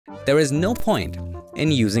There is no point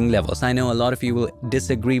in using levels. I know a lot of you will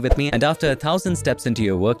disagree with me, and after 1,000 steps into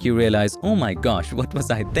your work, you realize, oh my gosh, what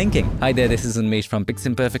was I thinking? Hi there, this is Unmesh from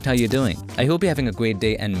PiXimperfect. How you doing? I hope you're having a great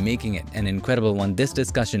day and making it an incredible one. This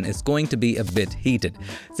discussion is going to be a bit heated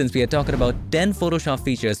since we are talking about 10 Photoshop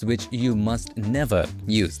features which you must never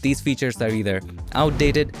use. These features are either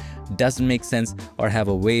outdated, doesn't make sense, or have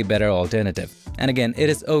a way better alternative. And again, it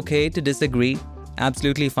is okay to disagree.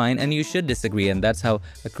 Absolutely fine, and you should disagree, and that's how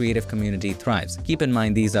a creative community thrives. Keep in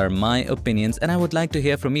mind, these are my opinions and I would like to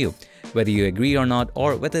hear from you, whether you agree or not,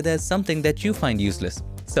 or whether there's something that you find useless.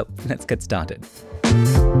 So let's get started.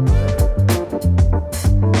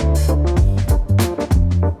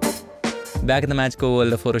 Back in the magical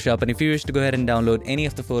world of Photoshop, and if you wish to go ahead and download any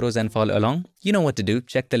of the photos and follow along, you know what to do.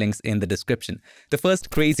 Check the links in the description. The first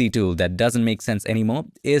crazy tool that doesn't make sense anymore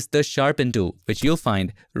is the Sharpen tool, which you'll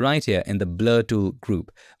find right here in the Blur tool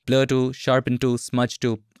group. Blur tool, Sharpen tool, Smudge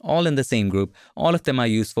tool, all in the same group. All of them are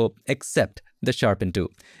useful except the Sharpen tool.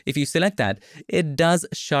 If you select that, it does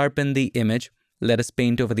sharpen the image. Let us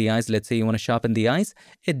paint over the eyes. Let's say you want to sharpen the eyes.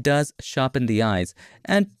 It does sharpen the eyes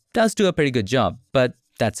and does do a pretty good job, but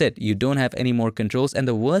that's it. You don't have any more controls, and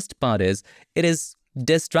the worst part is it is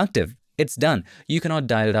destructive. It's done. You cannot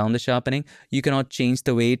dial down the sharpening. You cannot change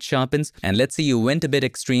the way it sharpens. And let's say you went a bit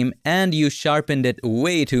extreme and you sharpened it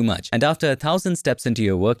way too much. And after 1,000 steps into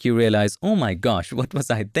your work, you realize, oh my gosh, what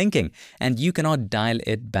was I thinking? And you cannot dial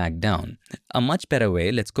it back down. A much better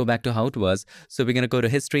way, let's go back to how it was. So we're going to go to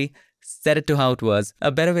history, set it to how it was.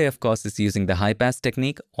 A better way, of course, is using the high pass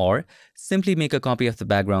technique, or simply make a copy of the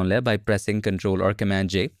background layer by pressing Ctrl or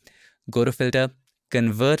Command J. Go to filter,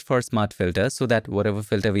 convert for smart filter so that whatever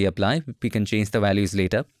filter we apply, we can change the values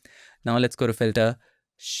later. Now let's go to filter,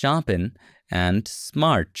 sharpen, and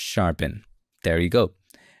smart sharpen. There you go.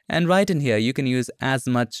 And right in here, you can use as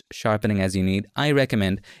much sharpening as you need. I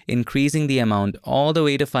recommend increasing the amount all the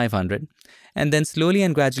way to 500 and then slowly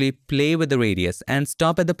and gradually play with the radius and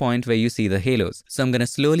stop at the point where you see the halos. So I'm going to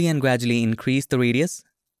slowly and gradually increase the radius.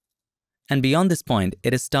 And beyond this point,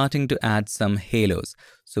 it is starting to add some halos.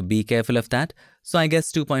 So be careful of that. So I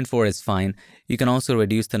guess 2.4 is fine. You can also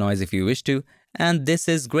reduce the noise if you wish to. And this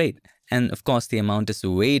is great. And of course, the amount is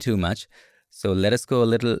way too much. So let us go a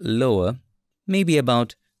little lower, maybe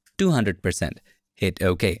about 200%. Hit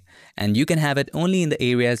OK. And you can have it only in the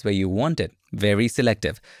areas where you want it. Very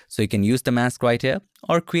selective. So you can use the mask right here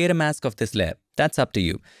or create a mask of this layer. That's up to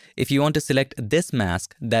you. If you want to select this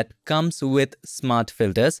mask that comes with smart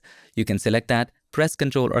filters, you can select that, press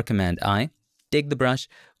Ctrl or Command I, take the brush,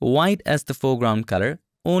 white as the foreground color,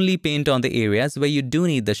 only paint on the areas where you do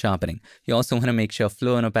need the sharpening. You also want to make sure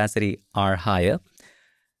flow and opacity are higher.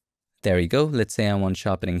 There you go. Let's say I want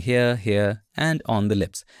sharpening here, here, and on the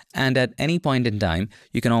lips. And at any point in time,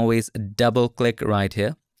 you can always double click right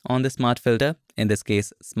here on the smart filter, in this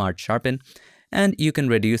case, Smart Sharpen, and you can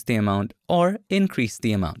reduce the amount or increase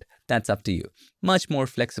the amount. That's up to you. Much more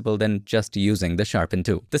flexible than just using the Sharpen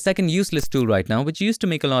tool. The second useless tool right now, which used to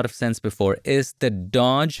make a lot of sense before, is the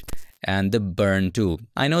Dodge and the Burn tool.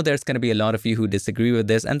 I know there's going to be a lot of you who disagree with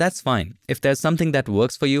this, and that's fine. If there's something that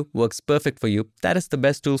works for you, works perfect for you, that is the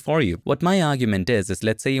best tool for you. What my argument is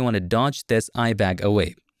let's say you want to dodge this eye bag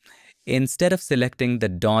away. Instead of selecting the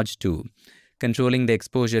Dodge tool, controlling the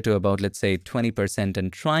exposure to about, let's say, 20%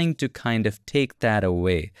 and trying to kind of take that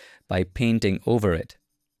away by painting over it.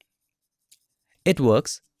 It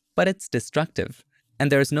works, but it's destructive,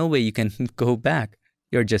 and there's no way you can go back.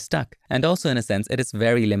 You're just stuck. And also, in a sense, it is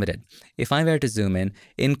very limited. If I were to zoom in,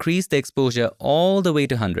 increase the exposure all the way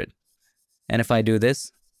to 100. And if I do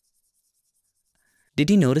this, did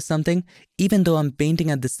you notice something? Even though I'm painting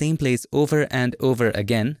at the same place over and over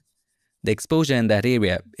again, the exposure in that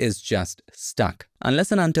area is just stuck.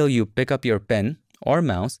 Unless and until you pick up your pen or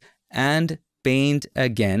mouse and paint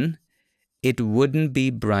again, it wouldn't be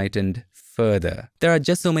brightened further. There are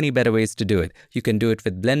just so many better ways to do it. You can do it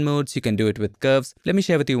with blend modes, you can do it with curves. Let me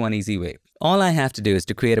share with you one easy way. All I have to do is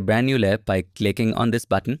to create a brand new layer by clicking on this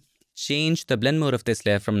button, change the blend mode of this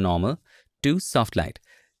layer from normal to soft light.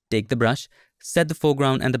 Take the brush, set the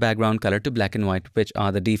foreground and the background color to black and white, which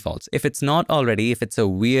are the defaults. If it's not already, if it's a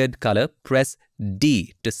weird color, press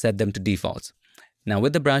D to set them to defaults. Now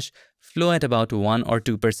with the brush, flow at about 1 or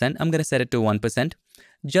 2%. I'm going to set it to 1%.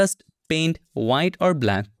 Just paint white or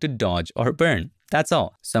black to dodge or burn. That's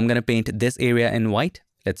all. So I'm going to paint this area in white.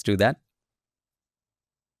 Let's do that.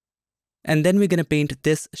 And then we're going to paint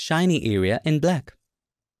this shiny area in black.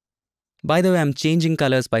 By the way, I'm changing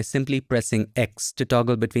colors by simply pressing X to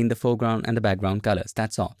toggle between the foreground and the background colors.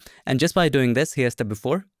 That's all. And just by doing this, here's the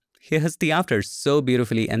before, Here's the after, so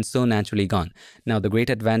beautifully and so naturally gone. Now the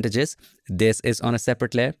great advantage is this is on a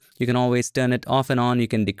separate layer. You can always turn it off and on. You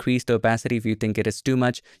can decrease the opacity if you think it is too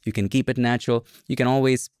much. You can keep it natural. You can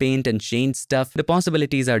always paint and change stuff. The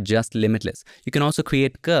possibilities are just limitless. You can also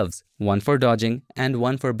create curves, one for dodging and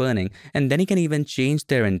one for burning, and then you can even change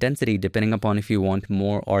their intensity depending upon if you want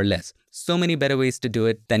more or less. So many better ways to do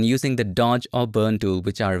it than using the dodge or burn tool,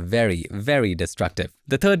 which are very, very destructive.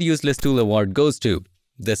 The third useless tool award goes to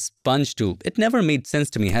the sponge tool. It never made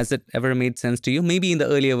sense to me. Has it ever made sense to you? Maybe in the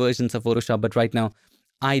earlier versions of Photoshop, but right now,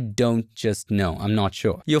 I don't just know. I'm not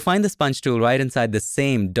sure. You'll find the sponge tool right inside the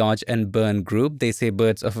same dodge and burn group. They say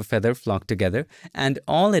birds of a feather flock together. And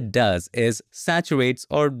all it does is saturates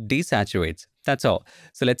or desaturates. That's all.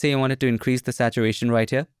 So let's say you wanted to increase the saturation right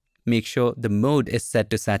here. Make sure the mode is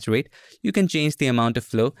set to saturate. You can change the amount of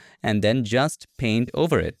flow and then just paint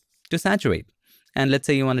over it to saturate. And let's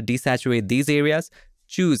say you want to desaturate these areas.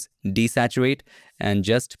 Choose desaturate and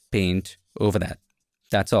just paint over that.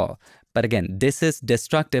 That's all. But again, this is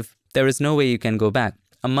destructive. There is no way you can go back.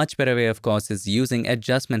 A much better way, of course, is using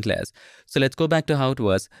adjustment layers. So let's go back to how it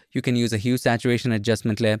was. You can use a hue saturation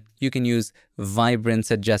adjustment layer. You can use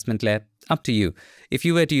vibrance adjustment layer. Up to you. If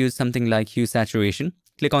you were to use something like hue saturation,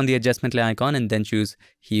 click on the adjustment layer icon and then choose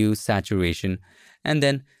hue saturation. And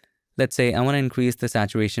then let's say I want to increase the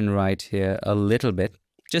saturation right here a little bit.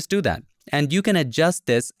 Just do that. And you can adjust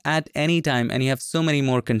this at any time and you have so many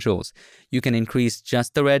more controls. You can increase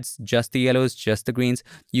just the reds, just the yellows, just the greens.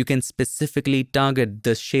 You can specifically target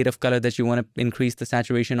the shade of color that you want to increase the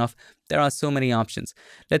saturation of. There are so many options.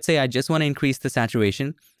 Let's say I just want to increase the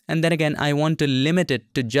saturation and then again I want to limit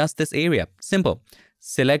it to just this area. Simple.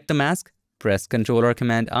 Select the mask, press Ctrl or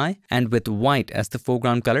Command I, and with white as the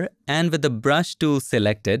foreground color and with the brush tool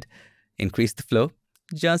selected, increase the flow.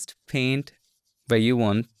 Just paint where you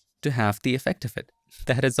want to have the effect of it.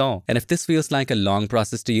 That is all. And if this feels like a long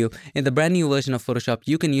process to you, in the brand new version of Photoshop,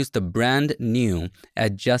 you can use the brand new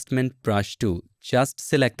adjustment brush tool. Just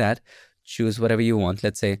select that, choose whatever you want.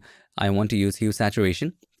 Let's say I want to use hue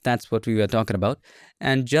saturation. That's what we were talking about.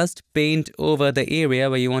 And just paint over the area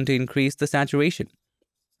where you want to increase the saturation.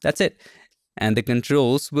 That's it. And the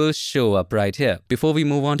controls will show up right here. Before we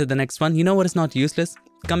move on to the next one, you know what is not useless?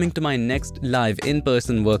 Coming to my next live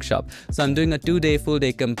in-person workshop. So I'm doing a 2-day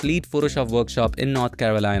full-day complete Photoshop workshop in North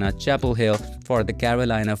Carolina, Chapel Hill, for the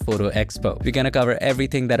Carolina Photo Expo. We're gonna cover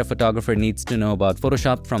everything that a photographer needs to know about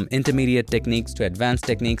Photoshop, from intermediate techniques to advanced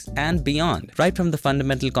techniques and beyond. Right from the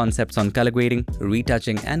fundamental concepts on color grading,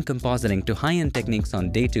 retouching and compositing to high-end techniques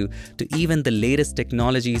on day 2 to even the latest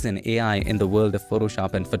technologies in AI in the world of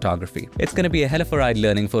Photoshop and photography. It's gonna be a hell of a ride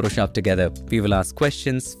learning Photoshop together. We will ask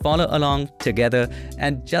questions, follow along together,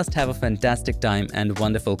 and just have a fantastic time and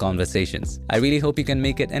wonderful conversations. I really hope you can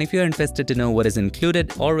make it, and if you're interested to know what is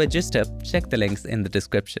included or register, check the links in the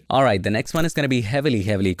description. Alright, the next one is going to be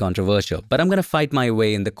heavily controversial, but I'm going to fight my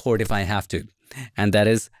way in the court if I have to, and that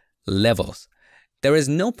is levels. There is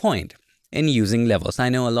no point in using levels. I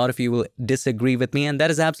know a lot of you will disagree with me, and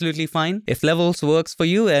that is absolutely fine. If levels works for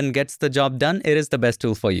you and gets the job done, it is the best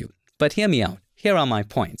tool for you. But hear me out. Here are my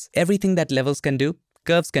points. Everything that levels can do,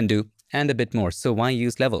 curves can do, and a bit more. So why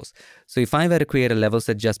use levels? So if I were to create a levels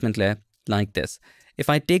adjustment layer like this, if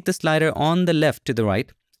I take the slider on the left to the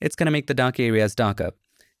right, it's going to make the dark areas darker.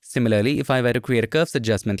 Similarly, if I were to create a curves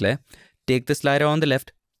adjustment layer, take the slider on the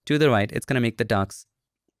left to the right, it's going to make the darks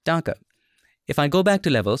darker. If I go back to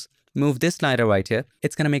levels, move this slider right here,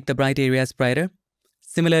 it's going to make the bright areas brighter.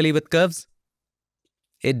 Similarly with curves,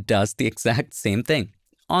 it does the exact same thing.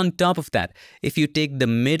 On top of that, if you take the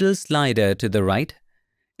middle slider to the right,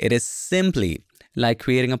 it is simply like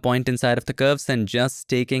creating a point inside of the curves and just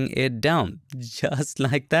taking it down, just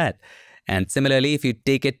like that. And similarly, if you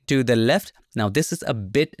take it to the left, now this is a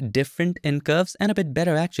bit different in curves and a bit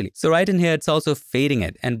better actually. So right in here, it's also fading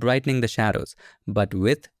it and brightening the shadows. But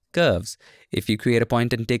with curves, if you create a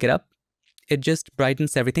point and take it up, it just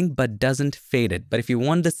brightens everything but doesn't fade it. But if you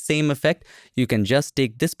want the same effect, you can just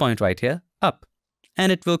take this point right here up,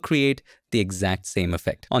 and it will create the exact same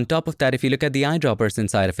effect. On top of that, if you look at the eyedroppers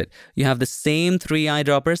inside of it, you have the same 3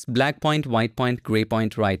 eyedroppers, black point, white point, gray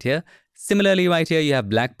point right here. Similarly, right here, you have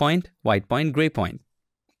black point, white point, gray point.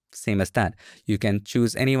 Same as that. You can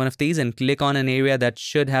choose any one of these and click on an area that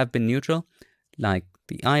should have been neutral, like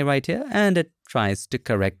the eye right here, and it tries to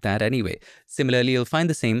correct that anyway. Similarly, you'll find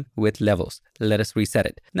the same with levels. Let us reset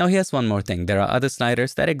it. Now, here's one more thing. There are other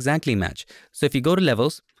sliders that exactly match. So if you go to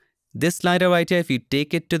levels, this slider right here, if you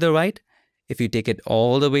take it to the right, if you take it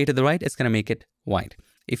all the way to the right, it's going to make it white.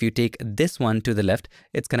 If you take this one to the left,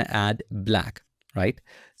 it's going to add black, right?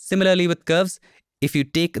 Similarly with curves, if you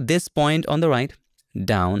take this point on the right,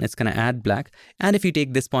 down, it's going to add black. And if you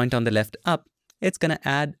take this point on the left up, it's going to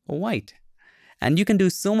add white. And you can do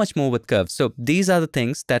so much more with curves. So these are the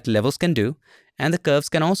things that levels can do and the curves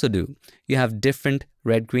can also do. You have different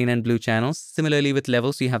red, green, and blue channels. Similarly with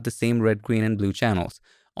levels, you have the same red, green, and blue channels.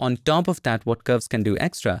 On top of that, what curves can do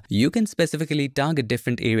extra, you can specifically target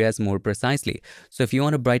different areas more precisely. So if you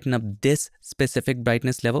want to brighten up this specific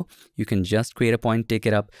brightness level, you can just create a point, take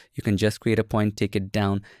it up. You can just create a point, take it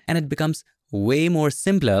down. And it becomes way more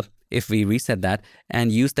simpler if we reset that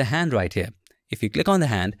and use the hand right here. If you click on the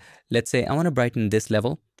hand, let's say I want to brighten this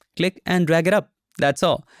level, click and drag it up. That's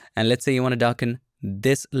all. And let's say you want to darken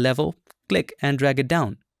this level, click and drag it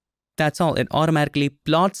down. That's all. It automatically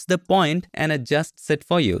plots the point and adjusts it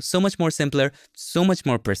for you. So much more simpler, so much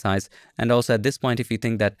more precise. And also at this point, if you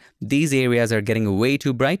think that these areas are getting way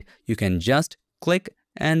too bright, you can just click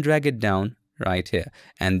and drag it down right here.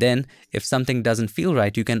 And then if something doesn't feel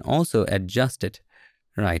right, you can also adjust it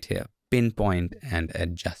right here. Pinpoint and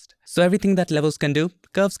adjust. So everything that levels can do,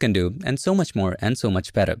 curves can do, and so much more and so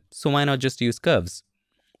much better. So why not just use curves?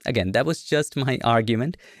 Again, that was just my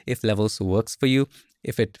argument. If levels works for you,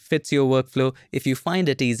 if it fits your workflow, if you find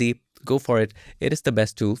it easy, go for it. It is the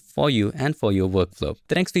best tool for you and for your workflow.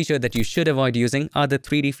 The next feature that you should avoid using are the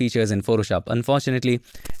 3D features in Photoshop. Unfortunately,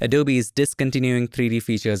 Adobe is discontinuing 3D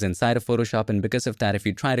features inside of Photoshop, and because of that, if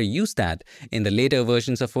you try to use that in the later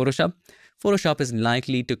versions of Photoshop, Photoshop is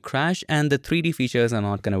likely to crash and the 3D features are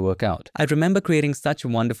not going to work out. I remember creating such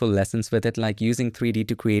wonderful lessons with it, like using 3D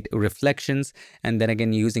to create reflections and then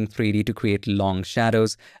again using 3D to create long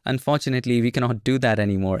shadows. Unfortunately, we cannot do that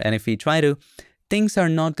anymore, and if we try to, things are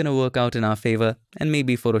not going to work out in our favor and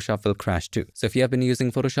maybe Photoshop will crash too. So if you have been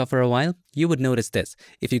using Photoshop for a while, you would notice this.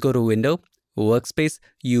 If you go to Window, Workspace,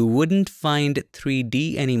 you wouldn't find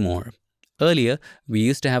 3D anymore. Earlier, we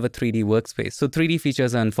used to have a 3D workspace, so 3D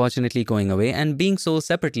features are unfortunately going away and being sold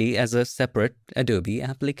separately as a separate Adobe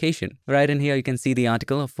application. Right in here, you can see the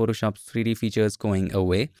article of Photoshop's 3D features going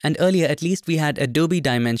away. And earlier, at least we had Adobe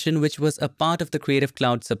Dimension, which was a part of the Creative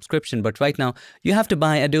Cloud subscription. But right now, you have to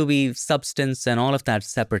buy Adobe Substance and all of that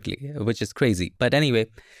separately, which is crazy. But anyway,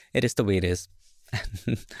 it is the way it is.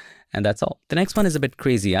 And that's all. The next one is a bit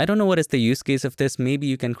crazy. I don't know what is the use case of this. Maybe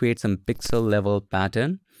you can create some pixel level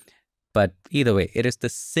pattern. But either way, it is the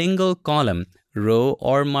single column, row,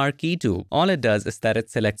 or marquee tool. All it does is that it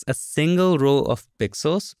selects a single row of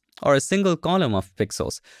pixels or a single column of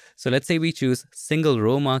pixels. So let's say we choose single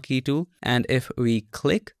row marquee tool, and if we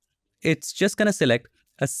click, it's just going to select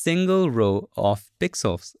a single row of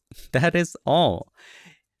pixels. That is all.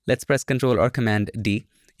 Let's press Ctrl or Command D.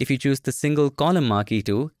 If you choose the single column marquee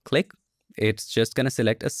tool, click. It's just going to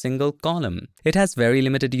select a single column. It has very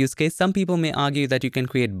limited use case. Some people may argue that you can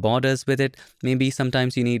create borders with it. Maybe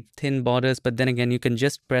sometimes you need thin borders, but then again, you can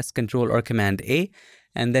just press Ctrl or Command A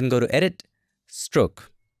and then go to Edit, Stroke.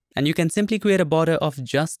 And you can simply create a border of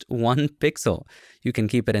just 1 pixel. You can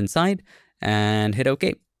keep it inside and hit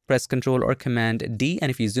OK. Press Ctrl or Command D, and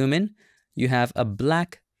if you zoom in, you have a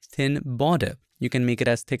black thin border. You can make it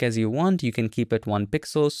as thick as you want. You can keep it 1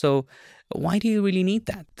 pixel. So why do you really need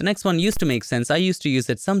that? The next one used to make sense. I used to use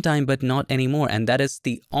it sometime, but not anymore. And that is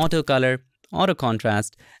the auto color, auto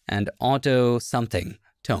contrast, and auto something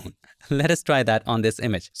tone. Let us try that on this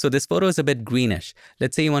image. So this photo is a bit greenish.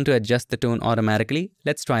 Let's say you want to adjust the tone automatically.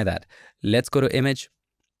 Let's try that. Let's go to Image,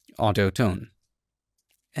 Auto Tone.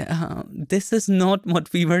 This is not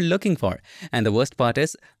what we were looking for. And the worst part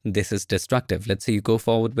is, this is destructive. Let's say you go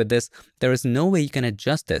forward with this. There is no way you can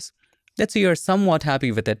adjust this. Let's say you're somewhat happy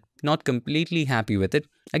with it, not completely happy with it.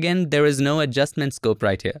 Again, there is no adjustment scope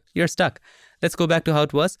right here. You're stuck. Let's go back to how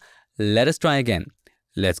it was. Let us try again.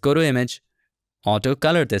 Let's go to Image, Auto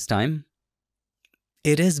Color this time.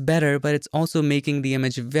 It is better, but it's also making the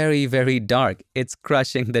image very, very dark. It's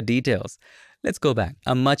crushing the details. Let's go back.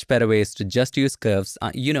 A much better way is to just use curves.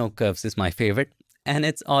 You know, curves is my favorite, and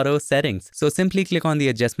it's auto settings. So simply click on the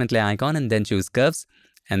adjustment layer icon and then choose curves,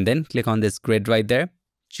 and then click on this grid right there.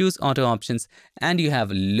 Choose auto options, and you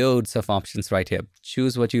have loads of options right here.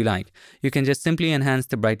 Choose what you like. You can just simply enhance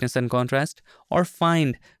the brightness and contrast, or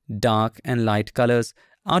find dark and light colors.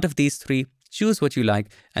 Out of these 3, choose what you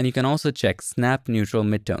like, and you can also check snap neutral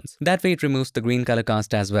midtones. That way it removes the green color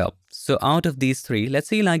cast as well. So out of these 3, let's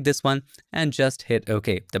say you like this one and just hit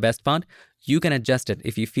OK. The best part, you can adjust it.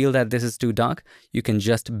 If you feel that this is too dark, you can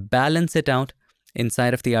just balance it out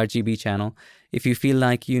inside of the RGB channel. If you feel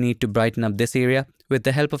like you need to brighten up this area, with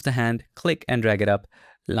the help of the hand, click and drag it up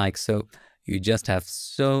like so. You just have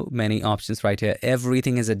so many options right here.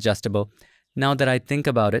 Everything is adjustable. Now that I think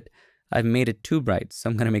about it, I've made it too bright, so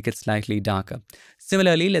I'm going to make it slightly darker.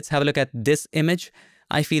 Similarly, let's have a look at this image.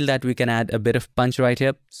 I feel that we can add a bit of punch right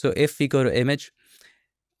here. So if we go to image,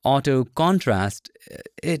 auto contrast,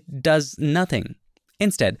 it does nothing.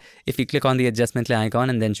 Instead, if you click on the adjustment layer icon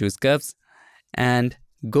and then choose curves and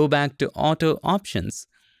go back to auto options,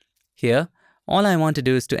 here, all I want to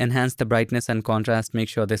do is to enhance the brightness and contrast, make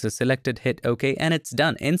sure this is selected, hit OK, and it's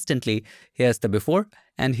done instantly. Here's the before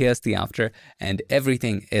and here's the after, and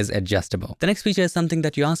everything is adjustable. The next feature is something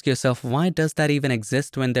that you ask yourself, why does that even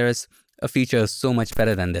exist when there is a feature so much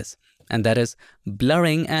better than this? And that is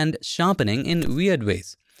blurring and sharpening in weird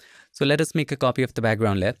ways. So let us make a copy of the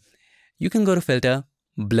background layer. You can go to filter,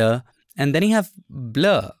 blur, and then you have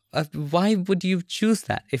blur. Why would you choose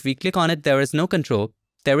that? If we click on it, there is no control.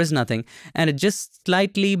 There is nothing, and it just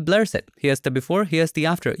slightly blurs it. Here's the before, here's the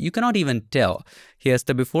after. You cannot even tell. Here's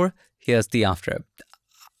the before, here's the after.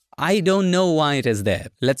 I don't know why it is there.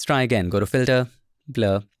 Let's try again. Go to filter,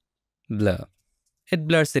 blur, blur. It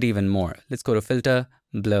blurs it even more. Let's go to filter,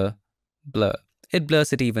 blur, blur. It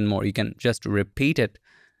blurs it even more. You can just repeat it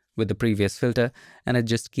with the previous filter, and it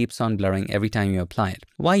just keeps on blurring every time you apply it.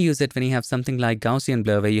 Why use it when you have something like Gaussian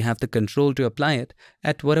blur where you have the control to apply it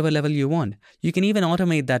at whatever level you want? You can even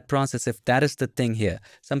automate that process if that is the thing here.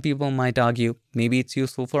 Some people might argue maybe it's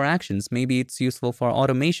useful for actions, maybe it's useful for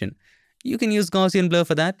automation. You can use Gaussian blur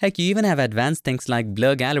for that. Heck, you even have advanced things like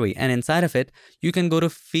blur gallery, and inside of it, you can go to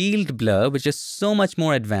field blur, which is so much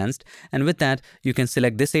more advanced, and with that, you can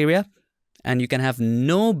select this area, and you can have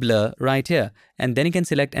no blur right here, and then you can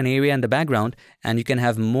select an area in the background and you can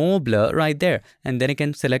have more blur right there, and then you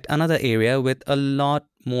can select another area with a lot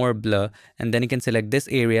more blur, and then you can select this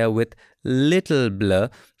area with little blur.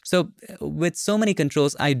 So with so many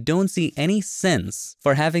controls, I don't see any sense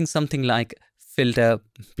for having something like filter,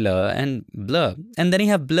 blur, and blur, and then you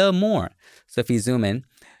have blur more. So if we zoom in,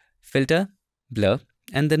 filter, blur,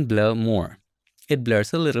 and then blur more, it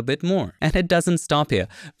blurs a little bit more. And it doesn't stop here.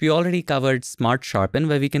 We already covered Smart Sharpen,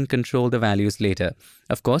 where we can control the values later.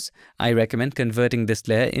 Of course, I recommend converting this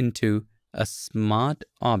layer into a smart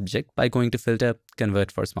object by going to filter,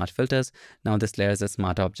 convert for smart filters. Now this layer is a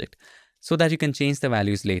smart object so that you can change the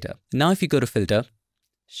values later. Now if you go to filter,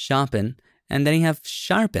 sharpen, and then you have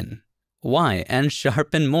sharpen. Why? And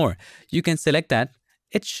sharpen more. You can select that.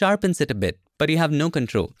 It sharpens it a bit, but you have no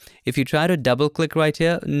control. If you try to double click right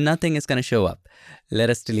here, nothing is going to show up. Let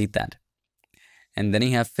us delete that. And then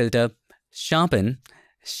you have filter, sharpen,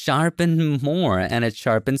 sharpen more, and it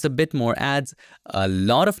sharpens a bit more, adds a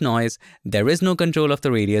lot of noise. There is no control of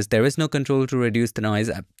the radius. There is no control to reduce the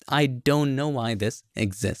noise. I don't know why this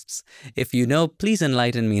exists. If you know, please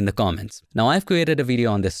enlighten me in the comments. Now I've created a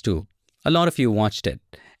video on this too. A lot of you watched it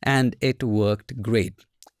and it worked great.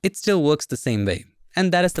 It still works the same way.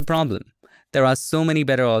 And that is the problem. There are so many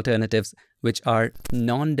better alternatives which are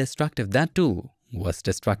non-destructive. That tool was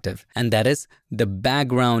destructive. And that is the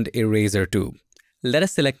background eraser tool. Let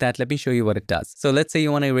us select that. Let me show you what it does. So let's say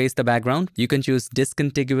you want to erase the background. You can choose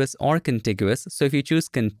discontiguous or contiguous. So if you choose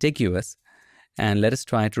contiguous, and let us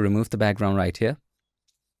try to remove the background right here,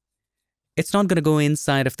 it's not going to go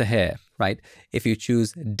inside of the hair, right? If you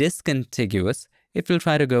choose discontiguous, it will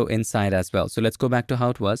try to go inside as well. So let's go back to how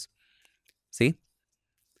it was. See?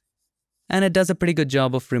 And it does a pretty good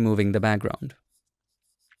job of removing the background.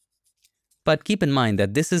 But keep in mind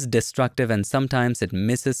that this is destructive and sometimes it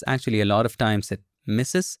misses. Actually, a lot of times it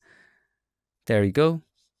misses. There you go.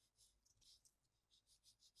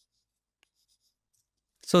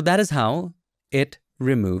 So that is how it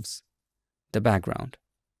removes the background.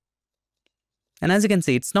 And as you can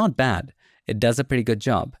see, it's not bad. It does a pretty good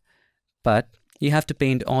job. But you have to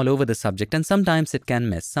paint all over the subject, and sometimes it can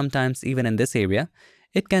miss. Sometimes even in this area,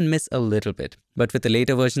 it can miss a little bit. But with the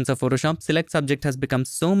later versions of Photoshop, Select Subject has become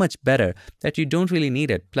so much better that you don't really need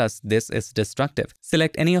it. Plus, this is destructive.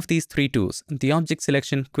 Select any of these three tools, the Object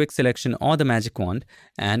Selection, Quick Selection, or the Magic Wand,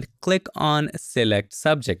 and click on Select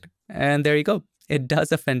Subject. And there you go. It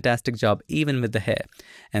does a fantastic job even with the hair.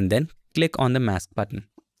 And then click on the Mask button.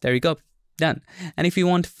 There you go. Done. And if you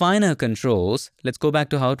want finer controls, let's go back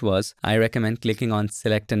to how it was. I recommend clicking on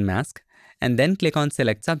Select and Mask, and then click on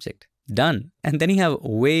Select Subject. Done. And then you have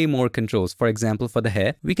way more controls. For example, for the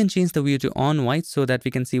hair, we can change the view to on white so that we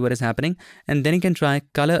can see what is happening. And then you can try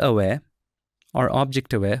color aware or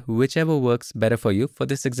object aware, whichever works better for you. For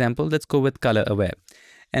this example, let's go with color aware.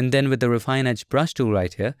 And then with the refine edge brush tool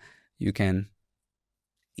right here, you can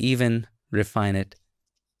even refine it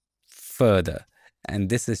further. And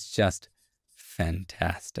this is just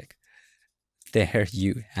fantastic. There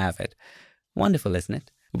you have it. Wonderful, isn't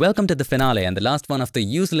it? Welcome to the finale, and the last one of the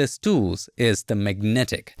useless tools is the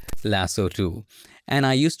magnetic lasso tool. And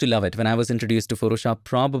I used to love it when I was introduced to Photoshop,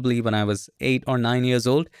 probably when I was 8 or 9 years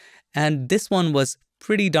old. And this one was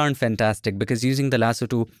pretty darn fantastic because using the Lasso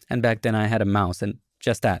tool, and back then I had a mouse and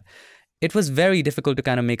just that, it was very difficult to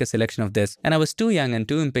kind of make a selection of this, and I was too young and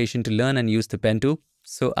too impatient to learn and use the pen tool.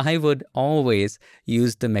 So I would always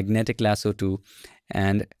use the magnetic lasso tool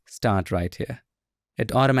and start right here.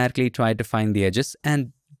 It automatically tried to find the edges,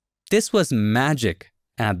 and this was magic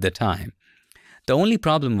at the time. The only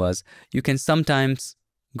problem was you can sometimes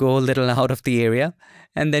go a little out of the area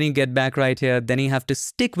and then you get back right here, then you have to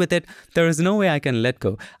stick with it. There is no way I can let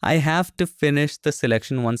go. I have to finish the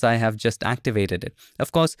selection once I have just activated it.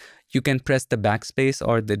 Of course, you can press the backspace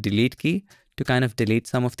or the delete key to kind of delete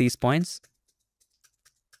some of these points,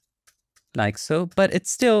 like so, but it's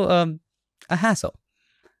still a hassle.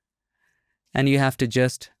 And you have to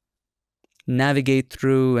just navigate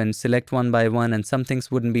through and select one by one, and some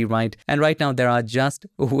things wouldn't be right. And right now there are just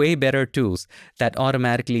way better tools that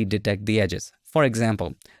automatically detect the edges. For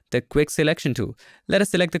example, the quick selection tool. Let us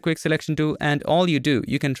select the quick selection tool, and all you do,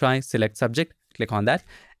 you can try select subject, click on that,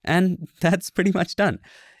 and that's pretty much done.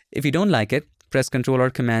 If you don't like it, press Ctrl or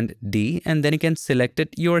Command D, and then you can select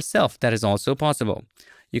it yourself. That is also possible.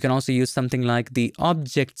 You can also use something like the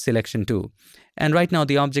object selection tool. And right now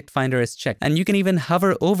the object finder is checked, and you can even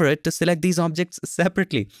hover over it to select these objects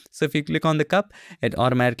separately. So if you click on the cup, it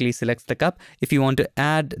automatically selects the cup. If you want to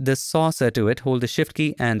add the saucer to it, hold the shift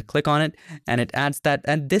key and click on it, and it adds that.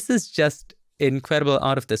 And this is just incredible,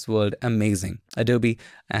 out of this world, amazing. Adobe,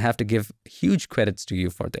 I have to give huge credits to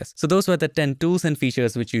you for this. So those were the 10 tools and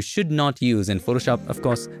features which you should not use in Photoshop, of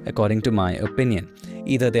course, according to my opinion.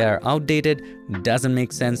 Either they are outdated, doesn't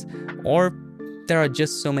make sense, or there are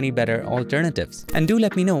just so many better alternatives. And do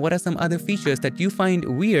let me know what are some other features that you find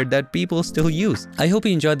weird that people still use. I hope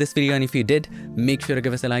you enjoyed this video, and if you did, make sure to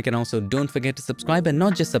give us a like, and also don't forget to subscribe, and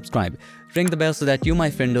not just subscribe. Ring the bell so that you, my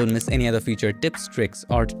friend, don't miss any other feature tips, tricks,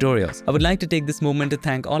 or tutorials. I would like to take this moment to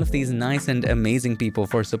thank all of these nice and amazing people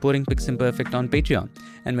for supporting PiXimperfect on Patreon.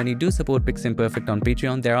 And when you do support PiXimperfect on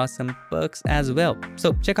Patreon, there are some perks as well.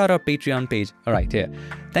 So check out our Patreon page right here.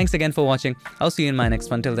 Thanks again for watching. I'll see you in my next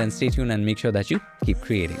one. Till then, stay tuned and make sure that you keep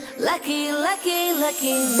creating. Lucky, lucky,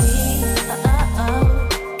 lucky me.